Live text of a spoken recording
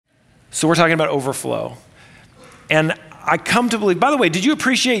So we're talking about overflow. And I come to believe, by the way, did you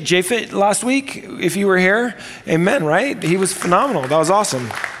appreciate Japhet last week if you were here? Amen, right? He was phenomenal. That was awesome.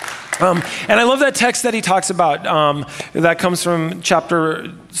 And I love that text that he talks about that comes from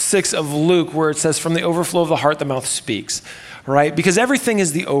chapter 6 of Luke, where it says, from the overflow of the heart, the mouth speaks, right? Because everything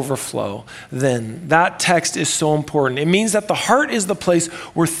is the overflow then. That text is so important. It means that the heart is the place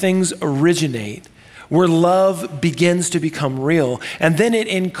where things originate, where love begins to become real, and then it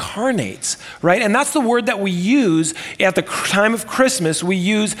incarnates, right? And that's the word that we use at the time of Christmas. We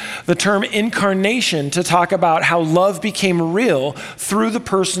use the term incarnation to talk about how love became real through the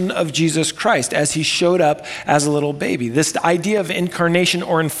person of Jesus Christ as he showed up as a little baby. This idea of incarnation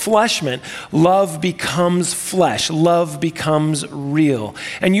or enfleshment, love becomes flesh, love becomes real.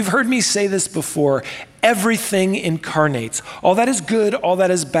 And you've heard me say this before, everything incarnates. All that is good, all that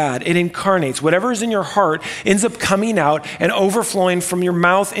is bad, it incarnates. Whatever is in your heart ends up coming out and overflowing from your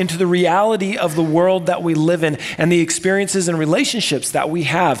mouth into the reality of the world that we live in and the experiences and relationships that we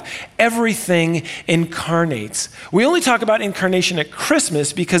have. Everything incarnates. We only talk about incarnation at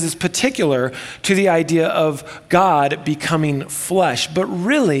Christmas because it's particular to the idea of God becoming flesh. But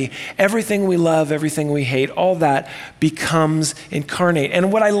really, everything we love, everything we hate, all that becomes incarnate.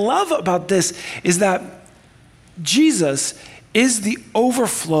 And what I love about this is that Jesus is the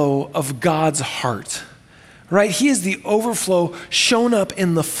overflow of God's heart, right? He is the overflow shown up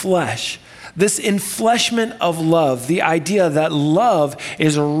in the flesh. This enfleshment of love, the idea that love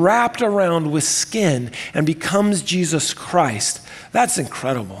is wrapped around with skin and becomes Jesus Christ. That's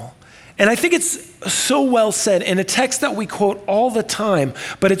incredible. And I think it's so well said in a text that we quote all the time,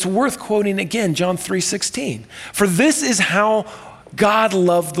 but it's worth quoting again, John 3:16. For this is how God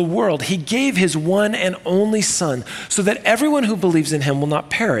loved the world. He gave his one and only Son so that everyone who believes in him will not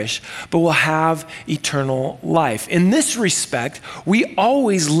perish, but will have eternal life. In this respect, we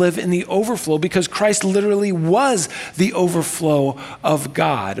always live in the overflow because Christ literally was the overflow of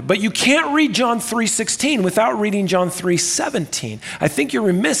God. But you can't read John 3:16 without reading John 3:17. I think you're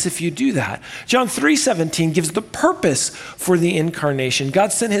remiss if you do that. John 3:17 gives the purpose for the incarnation.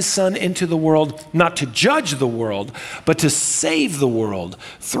 God sent his Son into the world not to judge the world, but to save the world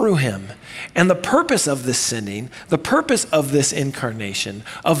through him. And the purpose of this sending, the purpose of this incarnation,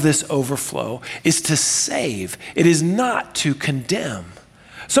 of this overflow is to save. It is not to condemn.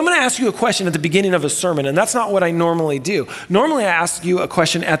 So I'm going to ask you a question at the beginning of a sermon, and that's not what I normally do. Normally I ask you a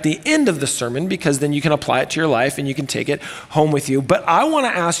question at the end of the sermon because then you can apply it to your life and you can take it home with you. But I want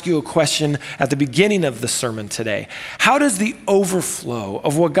to ask you a question at the beginning of the sermon today. How does the overflow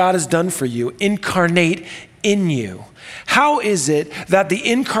of what God has done for you incarnate in you? How is it that the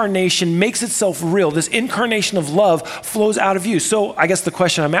incarnation makes itself real? This incarnation of love flows out of you. So I guess the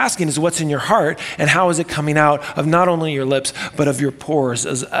question I'm asking is what's in your heart and how is it coming out of not only your lips, but of your pores,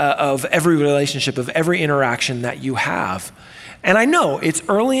 of every relationship, of every interaction that you have? And I know it's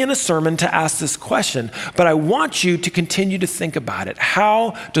early in a sermon to ask this question, but I want you to continue to think about it.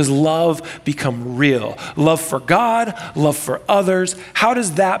 How does love become real? Love for God, love for others. How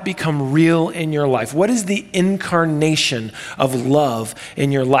does that become real in your life? What is the incarnation of love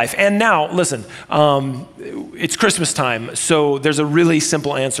in your life? And now, listen, it's Christmas time, so there's a really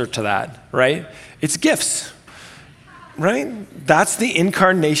simple answer to that, right? It's gifts. Right? That's the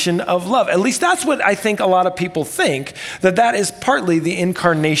incarnation of love. At least that's what I think a lot of people think, that is partly the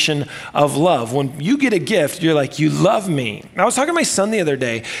incarnation of love. When you get a gift, you're like, you love me. I was talking to my son the other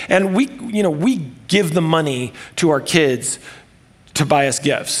day, and we give the money to our kids to buy us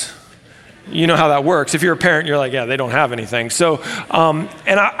gifts. You know how that works. If you're a parent, you're like, yeah, they don't have anything. So,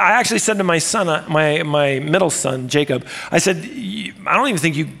 and I actually said to my son, my middle son, Jacob, I said, I don't even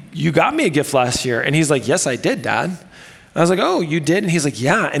think you got me a gift last year. And he's like, yes, I did, Dad. I was like, oh, you did? And he's like,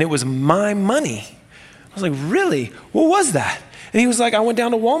 yeah, and it was my money. I was like, really? What was that? And he was like, I went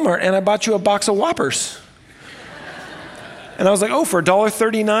down to Walmart and I bought you a box of Whoppers. And I was like, oh, for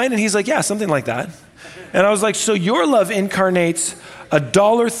 $1.39? And he's like, yeah, something like that. And I was like, so your love incarnates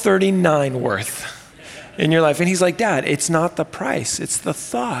 $1.39 worth in your life. And he's like, Dad, it's not the price, it's the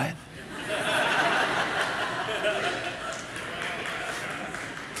thought.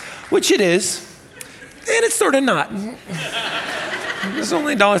 Which it is. And it's sort of not. It's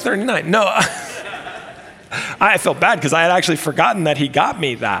only $1.39. No, I felt bad because I had actually forgotten that he got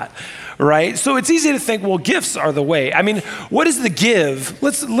me that, right? So it's easy to think, well, gifts are the way. I mean, what is the give?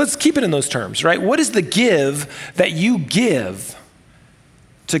 Let's keep it in those terms, right? What is the give that you give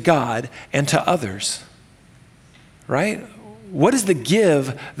to God and to others, right? What is the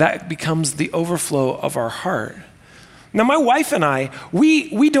give that becomes the overflow of our heart? Now, my wife and I,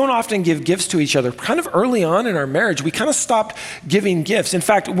 we don't often give gifts to each other. Kind of early on in our marriage, we kind of stopped giving gifts. In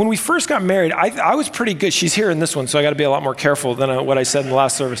fact, when we first got married, I was pretty good. She's here in this one, so I got to be a lot more careful than what I said in the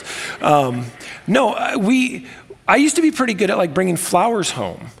last service. I used to be pretty good at like bringing flowers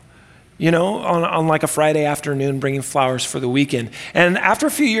home. On like a Friday afternoon, bringing flowers for the weekend. And after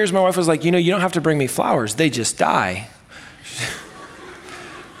a few years, my wife was like, you don't have to bring me flowers. They just die.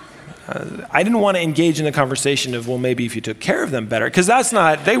 I didn't want to engage in the conversation of, well, maybe if you took care of them better, because that's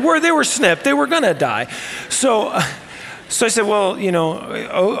not, they were snipped, they were going to die. So I said, well,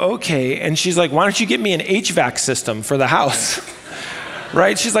 okay. And she's like, why don't you get me an HVAC system for the house?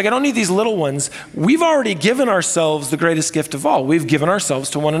 Right? She's like, I don't need these little ones. We've already given ourselves the greatest gift of all. We've given ourselves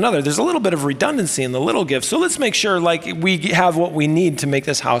to one another. There's a little bit of redundancy in the little gifts. So let's make sure like we have what we need to make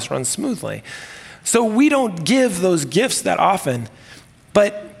this house run smoothly. So we don't give those gifts that often,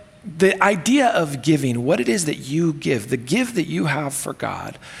 but the idea of giving, what it is that you give, the gift that you have for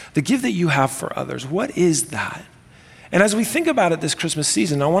God, the gift that you have for others, what is that? And as we think about it this Christmas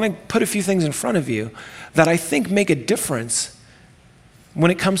season, I want to put a few things in front of you that I think make a difference when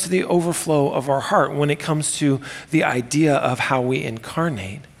it comes to the overflow of our heart, when it comes to the idea of how we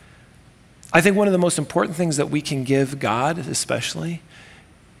incarnate. I think one of the most important things that we can give God, especially,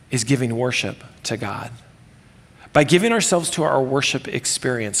 is giving worship to God. By giving ourselves to our worship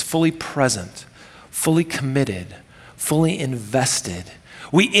experience, fully present, fully committed, fully invested,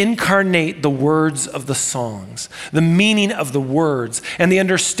 we incarnate the words of the songs, the meaning of the words, and the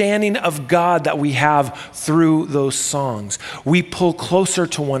understanding of God that we have through those songs. We pull closer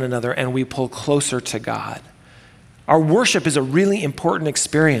to one another and we pull closer to God. Our worship is a really important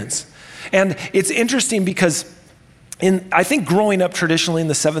experience. And it's interesting because I think growing up traditionally in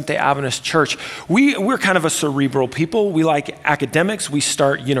the Seventh-day Adventist church, we're kind of a cerebral people. We like academics. We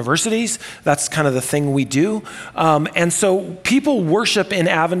start universities. That's kind of the thing we do. And so people worship in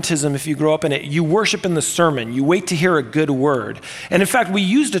Adventism, if you grow up in it, you worship in the sermon. You wait to hear a good word. And in fact, we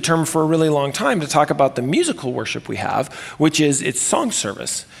used a term for a really long time to talk about the musical worship we have, which is it's song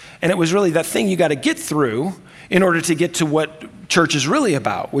service. And it was really that thing you got to get through in order to get to what church is really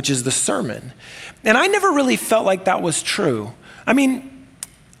about, which is the sermon. And I never really felt like that was true. I mean,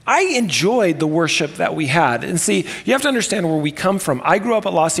 I enjoyed the worship that we had. And see, you have to understand where we come from. I grew up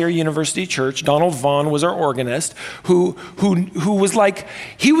at La Sierra University Church. Donald Vaughn was our organist, who was like,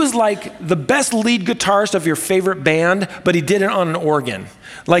 he was like the best lead guitarist of your favorite band, but he did it on an organ.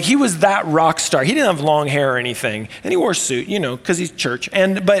 Like he was that rock star. He didn't have long hair or anything. And he wore a suit, because he's church.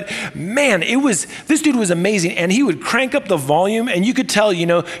 But man, this dude was amazing. And he would crank up the volume and you could tell,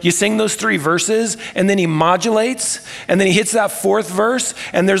 you sing those 3 verses and then he modulates and then he hits that 4th verse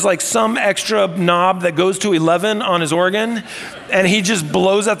and there's like some extra knob that goes to 11 on his organ and he just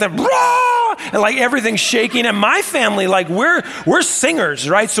blows out that, and like everything's shaking. And my family, like we're singers,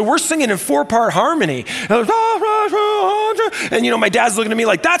 right? So we're singing in 4-part harmony. And my dad's looking at me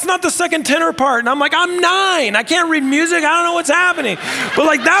like, that's not the second tenor part. And I'm like, I'm 9. I can't read music. I don't know what's happening. But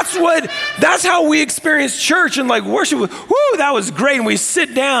like, that's how we experience church and like worship. Whoo, that was great. And we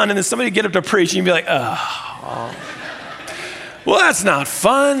sit down and then somebody get up to preach and you'd be like, oh. Well, that's not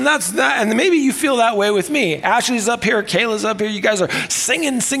fun. That's not, and maybe you feel that way with me. Ashley's up here, Kayla's up here. You guys are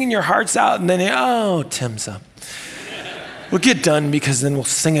singing your hearts out, and then, Tim's up. We'll get done because then we'll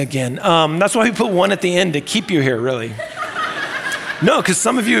sing again. That's why we put 1 at the end to keep you here, really. No, because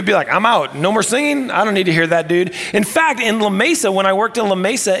some of you would be like, I'm out. No more singing? I don't need to hear that, dude. In fact, in La Mesa, when I worked in La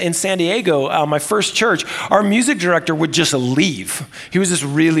Mesa in San Diego, my first church, our music director would just leave. He was just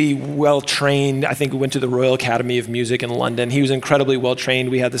really well-trained. I think we went to the Royal Academy of Music in London. He was incredibly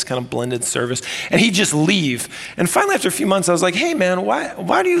well-trained. We had this kind of blended service. And he'd just leave. And finally, after a few months, I was like, hey, man,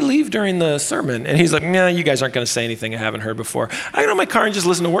 why do you leave during the sermon? And he's like, nah, you guys aren't going to say anything I haven't heard before. I get in my car and just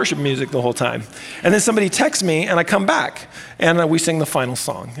listen to worship music the whole time. And then somebody texts me, and I come back. And we sing the final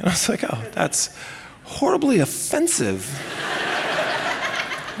song. And I was like, oh, that's horribly offensive.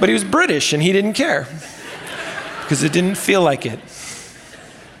 But he was British and he didn't care because it didn't feel like it.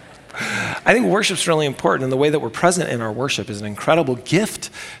 I think worship's really important, and the way that we're present in our worship is an incredible gift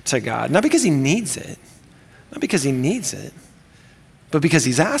to God. Not because he needs it, but because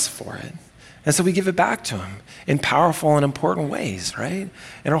he's asked for it. And so we give it back to him in powerful and important ways, right?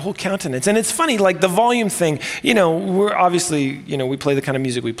 In our whole countenance. And it's funny, like the volume thing, we're obviously, we play the kind of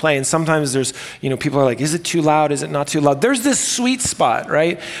music we play. And sometimes there's, people are like, is it too loud? Is it not too loud? There's this sweet spot,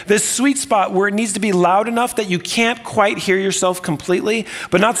 right? This sweet spot where it needs to be loud enough that you can't quite hear yourself completely,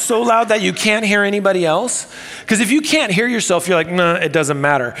 but not so loud that you can't hear anybody else. Because if you can't hear yourself, you're like, nah, it doesn't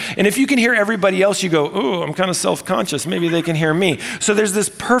matter. And if you can hear everybody else, you go, ooh, I'm kind of self-conscious. Maybe they can hear me. So there's this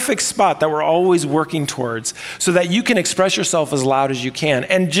perfect spot that we're always working towards so that you can express yourself as loud as you can.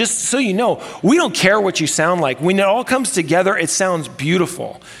 And just so you know, we don't care what you sound like. When it all comes together, it sounds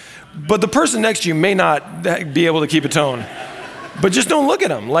beautiful. But the person next to you may not be able to keep a tone. But just don't look at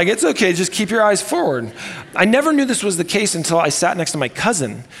them. Like, it's okay, just keep your eyes forward. I never knew this was the case until I sat next to my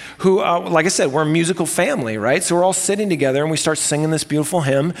cousin, who, like I said, we're a musical family, right? So we're all sitting together and we start singing this beautiful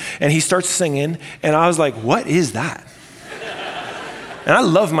hymn, and he starts singing, and I was like, what is that? And I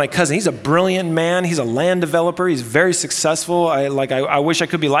love my cousin. He's a brilliant man. He's a land developer. He's very successful. I wish I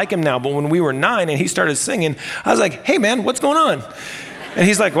could be like him now, but when we were 9 and he started singing, I was like, hey man, what's going on? And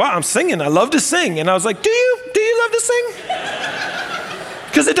he's like, wow, I'm singing. I love to sing. And I was like, do you love to sing?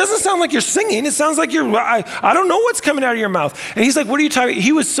 Because it doesn't sound like you're singing. It sounds like I don't know what's coming out of your mouth. And he's like, what are you talking about?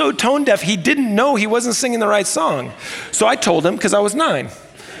 He was so tone deaf, he didn't know he wasn't singing the right song. So I told him, because I was 9.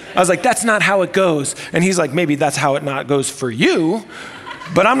 I was like, that's not how it goes. And he's like, maybe that's how it not goes for you,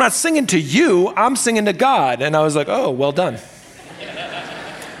 but I'm not singing to you, I'm singing to God. And I was like, oh, well done.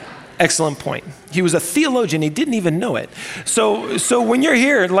 Excellent point. He was a theologian, he didn't even know it. So when you're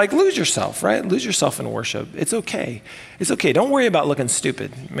here, like, lose yourself, right? Lose yourself in worship. It's okay. It's okay. Don't worry about looking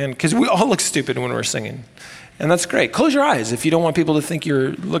stupid, man, because we all look stupid when we're singing. And that's great. Close your eyes if you don't want people to think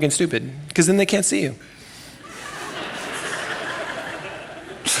you're looking stupid, because then they can't see you.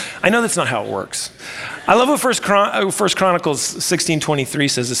 I know that's not how it works. I love what First Chronicles 16:23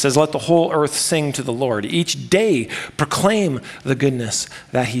 says. It says, let the whole earth sing to the Lord. Each day proclaim the goodness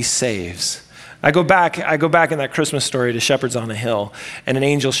that he saves. I go back in that Christmas story to Shepherds on a Hill and an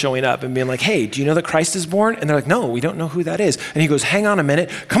angel showing up and being like, hey, do you know that Christ is born? And they're like, no, we don't know who that is. And he goes, hang on a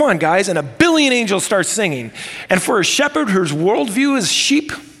minute. Come on, guys. And 1 billion angels start singing. And for a shepherd whose worldview is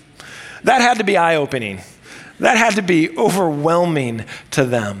sheep, that had to be eye-opening. That had to be overwhelming to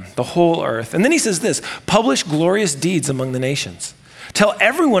them, the whole earth. And then he says this, publish glorious deeds among the nations. Tell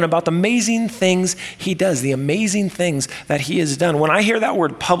everyone about the amazing things he does, the amazing things that he has done. When I hear that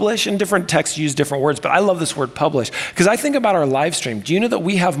word publish, and different texts use different words, but I love this word publish, because I think about our live stream. Do you know that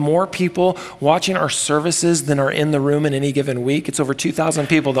we have more people watching our services than are in the room in any given week? It's over 2,000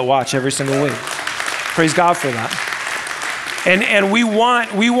 people that watch every single week. Praise God for that. And we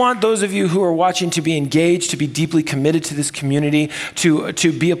want those of you who are watching to be engaged, to be deeply committed to this community, to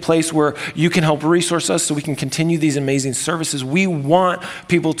be a place where you can help resource us so we can continue these amazing services. We want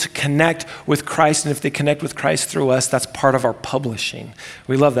people to connect with Christ, and if they connect with Christ through us, that's part of our publishing.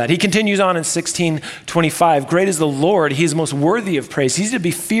 We love that. He continues on in 16:25. Great is the Lord. He is most worthy of praise. He's to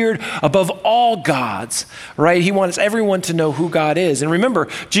be feared above all gods, right? He wants everyone to know who God is. And remember,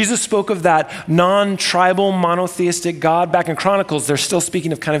 Jesus spoke of that non-tribal monotheistic God. Back in Chronicles, they're still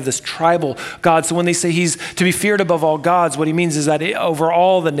speaking of kind of this tribal God. So when they say he's to be feared above all gods, what he means is that over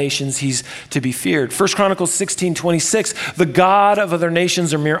all the nations, he's to be feared. 1 Chronicles 16:26, the God of other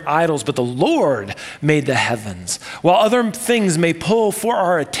nations are mere idols, but the Lord made the heavens. While other things may pull for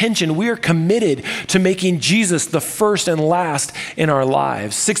our attention, we are committed to making Jesus the first and last in our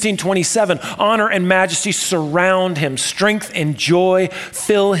lives. 16:27, honor and majesty surround him. Strength and joy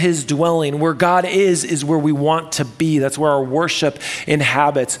fill his dwelling. Where God is where we want to be. That's where our worship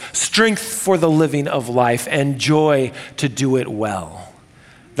inhabits. Strength for the living of life and joy to do it well.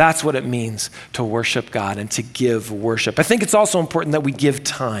 That's what it means to worship God and to give worship. I think it's also important that we give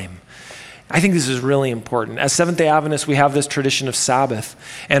time. I think this is really important. As Seventh-day Adventists, we have this tradition of Sabbath.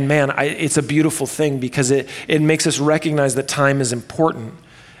 And man, it's a beautiful thing because it makes us recognize that time is important.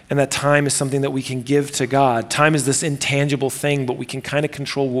 And that time is something that we can give to God. Time is this intangible thing, but we can kind of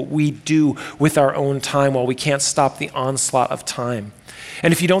control what we do with our own time while we can't stop the onslaught of time.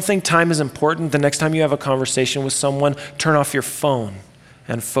 And if you don't think time is important, the next time you have a conversation with someone, turn off your phone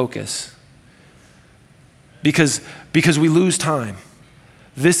and focus. Because we lose time.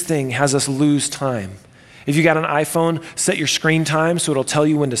 This thing has us lose time. If you got an iPhone, set your screen time so it'll tell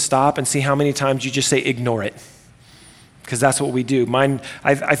you when to stop and see how many times you just say ignore it. Because that's what we do. Mine,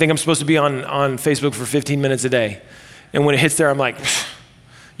 I think I'm supposed to be on Facebook for 15 minutes a day. And when it hits there, I'm like,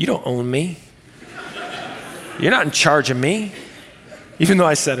 you don't own me. You're not in charge of me, even though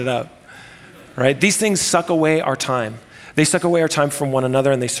I set it up, right? These things suck away our time. They suck away our time from one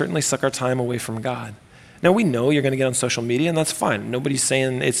another, and they certainly suck our time away from God. Now, we know you're going to get on social media, and that's fine. Nobody's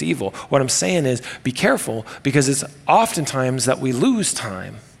saying it's evil. What I'm saying is be careful, because it's oftentimes that we lose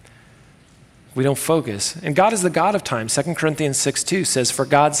time. We don't focus. And God is the God of time. 2 Corinthians 6:2 says, for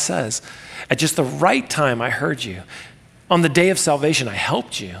God says, at just the right time I heard you. On the day of salvation I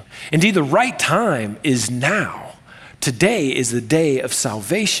helped you. Indeed, the right time is now. Today is the day of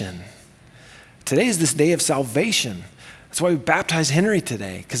salvation. Today is this day of salvation. That's why we baptize Henry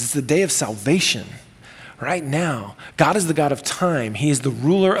today, because it's the day of salvation. right now. God is the God of time. He is the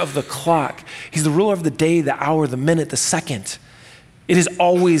ruler of the clock. He's the ruler of the day, the hour, the minute, the second. It is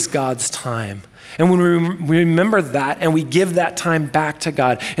always God's time. And when we remember that and we give that time back to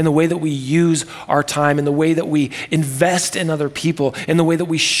God in the way that we use our time, in the way that we invest in other people, in the way that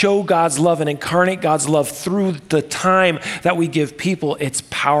we show God's love and incarnate God's love through the time that we give people, it's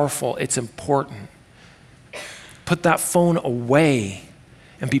powerful, it's important. Put that phone away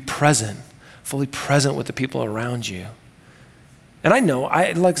and be present, fully present with the people around you. And I know,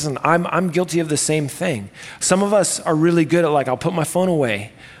 listen, I'm guilty of the same thing. Some of us are really good at I'll put my phone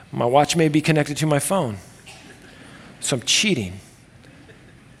away. My watch may be connected to my phone. So I'm cheating.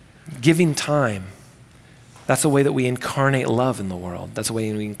 Giving time. That's the way that we incarnate love in the world. That's the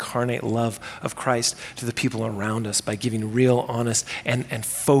way we incarnate love of Christ to the people around us by giving real, honest, and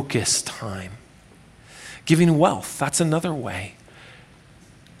focused time. Giving wealth, that's another way.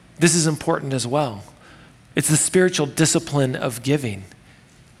 This is important as well. It's the spiritual discipline of giving.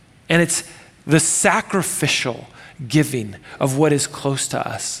 And it's the sacrificial giving of what is close to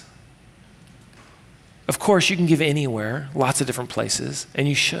us. Of course, you can give anywhere, lots of different places, and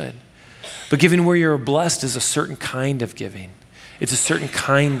you should. But giving where you're blessed is a certain kind of giving. It's a certain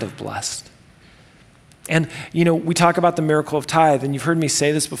kind of blessed. And, we talk about the miracle of tithe, and you've heard me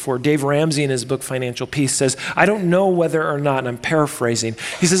say this before. Dave Ramsey in his book, Financial Peace, says, I don't know whether or not, and I'm paraphrasing,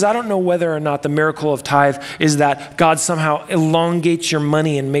 he says, I don't know whether or not the miracle of tithe is that God somehow elongates your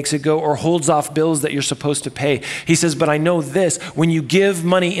money and makes it go or holds off bills that you're supposed to pay. He says, but I know this, when you give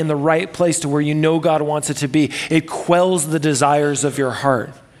money in the right place to where you know God wants it to be, it quells the desires of your heart.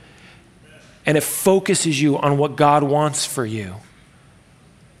 And it focuses you on what God wants for you.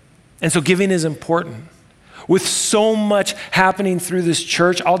 And so giving is important. With so much happening through this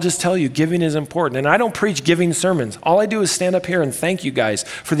church, I'll just tell you, giving is important. And I don't preach giving sermons. All I do is stand up here and thank you guys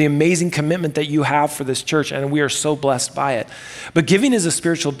for the amazing commitment that you have for this church, and we are so blessed by it. But giving is a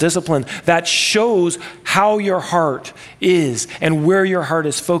spiritual discipline that shows how your heart is and where your heart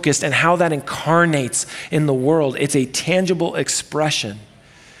is focused and how that incarnates in the world. It's a tangible expression.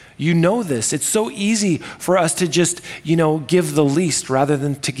 You know this. It's so easy for us to just, give the least rather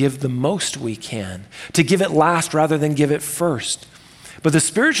than to give the most we can, to give it last rather than give it first. But the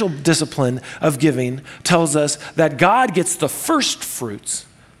spiritual discipline of giving tells us that God gets the first fruits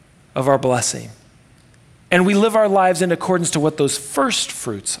of our blessing. And we live our lives in accordance to what those first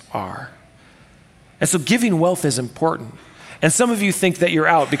fruits are. And so giving wealth is important. And some of you think that you're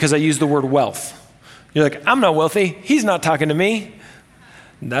out because I use the word wealth. You're like, I'm not wealthy. He's not talking to me.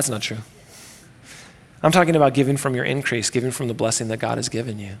 That's not true. I'm talking about giving from your increase, giving from the blessing that God has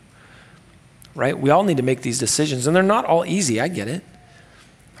given you, right? We all need to make these decisions, and they're not all easy. I get it,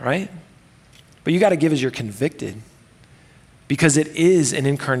 right? But you got to give as you're convicted because it is an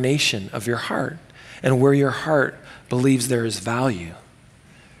incarnation of your heart and where your heart believes there is value.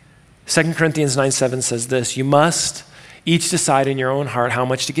 2 Corinthians 9:7 says this, you must each decide in your own heart how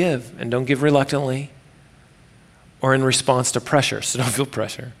much to give, and don't give reluctantly or in response to pressure, so don't feel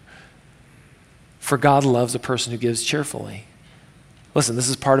pressure. For God loves a person who gives cheerfully. Listen, this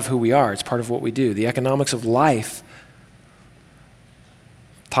is part of who we are. It's part of what we do. The economics of life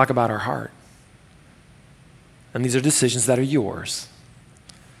talk about our heart. And these are decisions that are yours.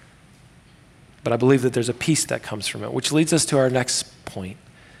 But I believe that there's a peace that comes from it, which leads us to our next point.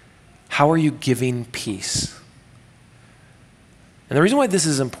 How are you giving peace? And the reason why this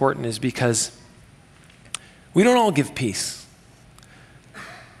is important is because we don't all give peace.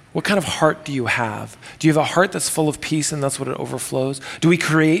 What kind of heart do you have? Do you have a heart that's full of peace and that's what it overflows? Do we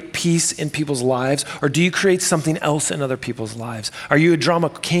create peace in people's lives, or do you create something else in other people's lives? Are you a drama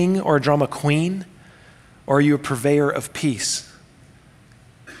king or a drama queen, or are you a purveyor of peace?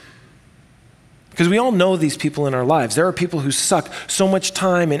 Because we all know these people in our lives. There are people who suck so much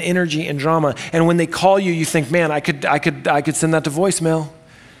time and energy and drama, and when they call you, you think, man, I could send that to voicemail.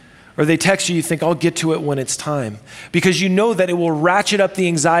 Or they text you, you think, I'll get to it when it's time. Because you know that it will ratchet up the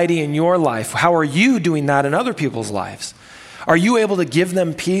anxiety in your life. How are you doing that in other people's lives? Are you able to give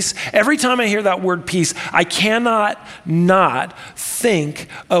them peace? Every time I hear that word peace, I cannot not think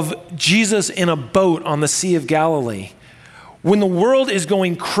of Jesus in a boat on the Sea of Galilee. When the world is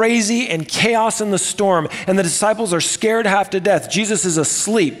going crazy and chaos in the storm and the disciples are scared half to death, Jesus is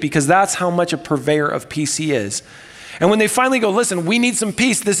asleep because that's how much a purveyor of peace he is. And when they finally go, listen, we need some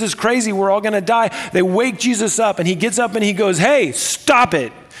peace. This is crazy. We're all going to die. They wake Jesus up and he gets up and he goes, hey, stop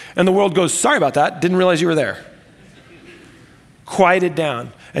it. And the world goes, sorry about that. Didn't realize you were there. Quieted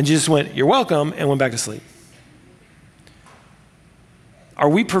down. And Jesus went, you're welcome, and went back to sleep. Are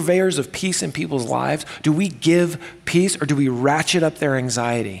we purveyors of peace in people's lives? Do we give peace, or do we ratchet up their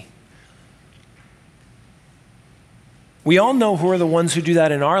anxiety? We all know who are the ones who do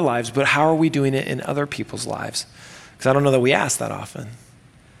that in our lives, but how are we doing it in other people's lives? Because I don't know that we ask that often.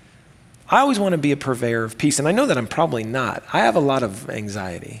 I always want to be a purveyor of peace, and I know that I'm probably not. I have a lot of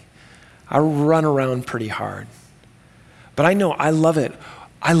anxiety. I run around pretty hard. But I know I love it.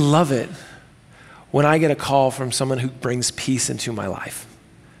 I love it when I get a call from someone who brings peace into my life.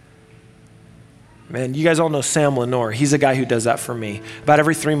 Man, you guys all know Sam Lenore. He's a guy who does that for me. About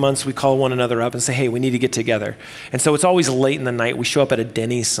every 3 months, we call one another up and say, hey, we need to get together. And so it's always late in the night. We show up at a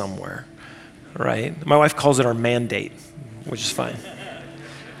Denny's somewhere, right? My wife calls it our mandate, which is fine.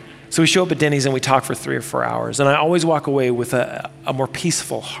 So we show up at Denny's and we talk for 3 or 4 hours. And I always walk away with a more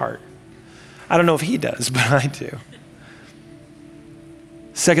peaceful heart. I don't know if he does, but I do.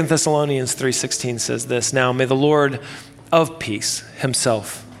 2 Thessalonians 3:16 says this, now may the Lord of peace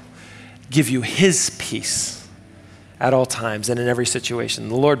himself give you his peace at all times and in every situation.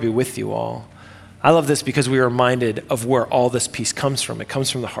 The Lord be with you all. I love this because we are reminded of where all this peace comes from. It comes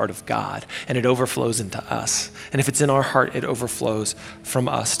from the heart of God, and it overflows into us. And if it's in our heart, it overflows from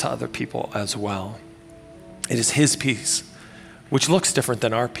us to other people as well. It is his peace, which looks different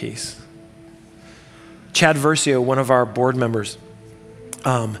than our peace. Chad Versio, one of our board members,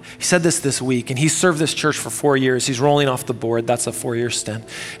 he said this week, and he served this church for 4 years. He's rolling off the board. That's a 4-year stint.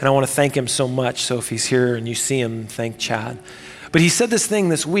 And I want to thank him so much. So if he's here and you see him, thank Chad. But he said this thing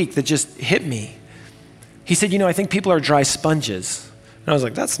this week that just hit me. He said, I think people are dry sponges. And I was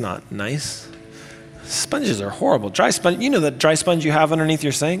like, that's not nice. Sponges are horrible. Dry sponge, the dry sponge you have underneath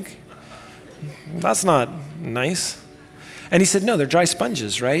your sink? That's not nice. And he said, no, they're dry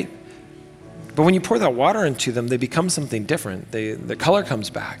sponges, right? But when you pour that water into them, they become something different. The color comes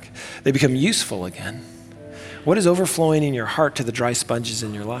back. They become useful again. What is overflowing in your heart to the dry sponges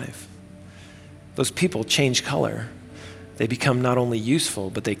in your life? Those people change color. They become not only useful,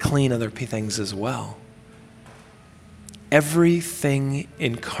 but they clean other things as well. Everything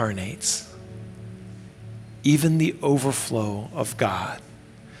incarnates, even the overflow of God.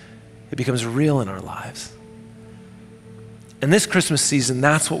 It becomes real in our lives. And this Christmas season,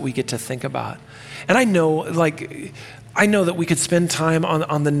 that's what we get to think about. And I know that we could spend time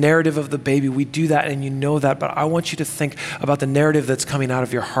on the narrative of the baby. We do that, and you know that, but I want you to think about the narrative that's coming out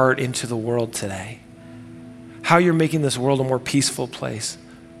of your heart into the world today. How you're making this world a more peaceful place,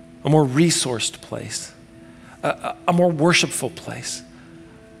 a more resourced place, a more worshipful place,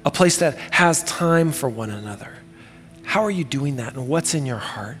 a place that has time for one another. How are you doing that, and what's in your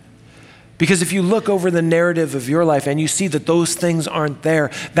heart? Because if you look over the narrative of your life and you see that those things aren't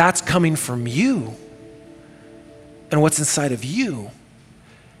there, that's coming from you and what's inside of you.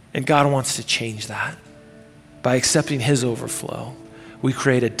 And God wants to change that. By accepting his overflow, we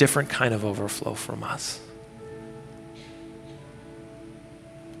create a different kind of overflow from us.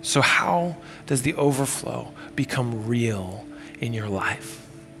 So how does the overflow become real in your life?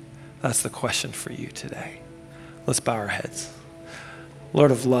 That's the question for you today. Let's bow our heads.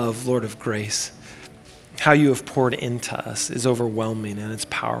 Lord of love, Lord of grace, how you have poured into us is overwhelming and it's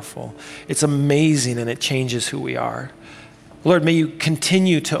powerful. It's amazing and it changes who we are. Lord, may you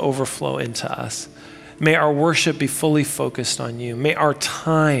continue to overflow into us. May our worship be fully focused on you. May our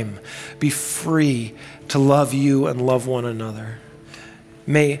time be free to love you and love one another.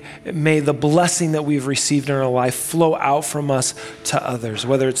 May the blessing that we've received in our life flow out from us to others,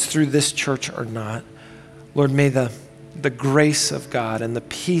 whether it's through this church or not. Lord, may the grace of God and the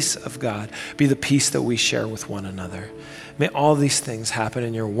peace of God be the peace that we share with one another. May all these things happen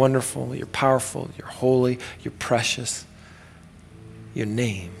in your wonderful, your powerful, your holy, your precious, your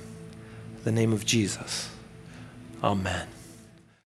name, the name of Jesus. Amen.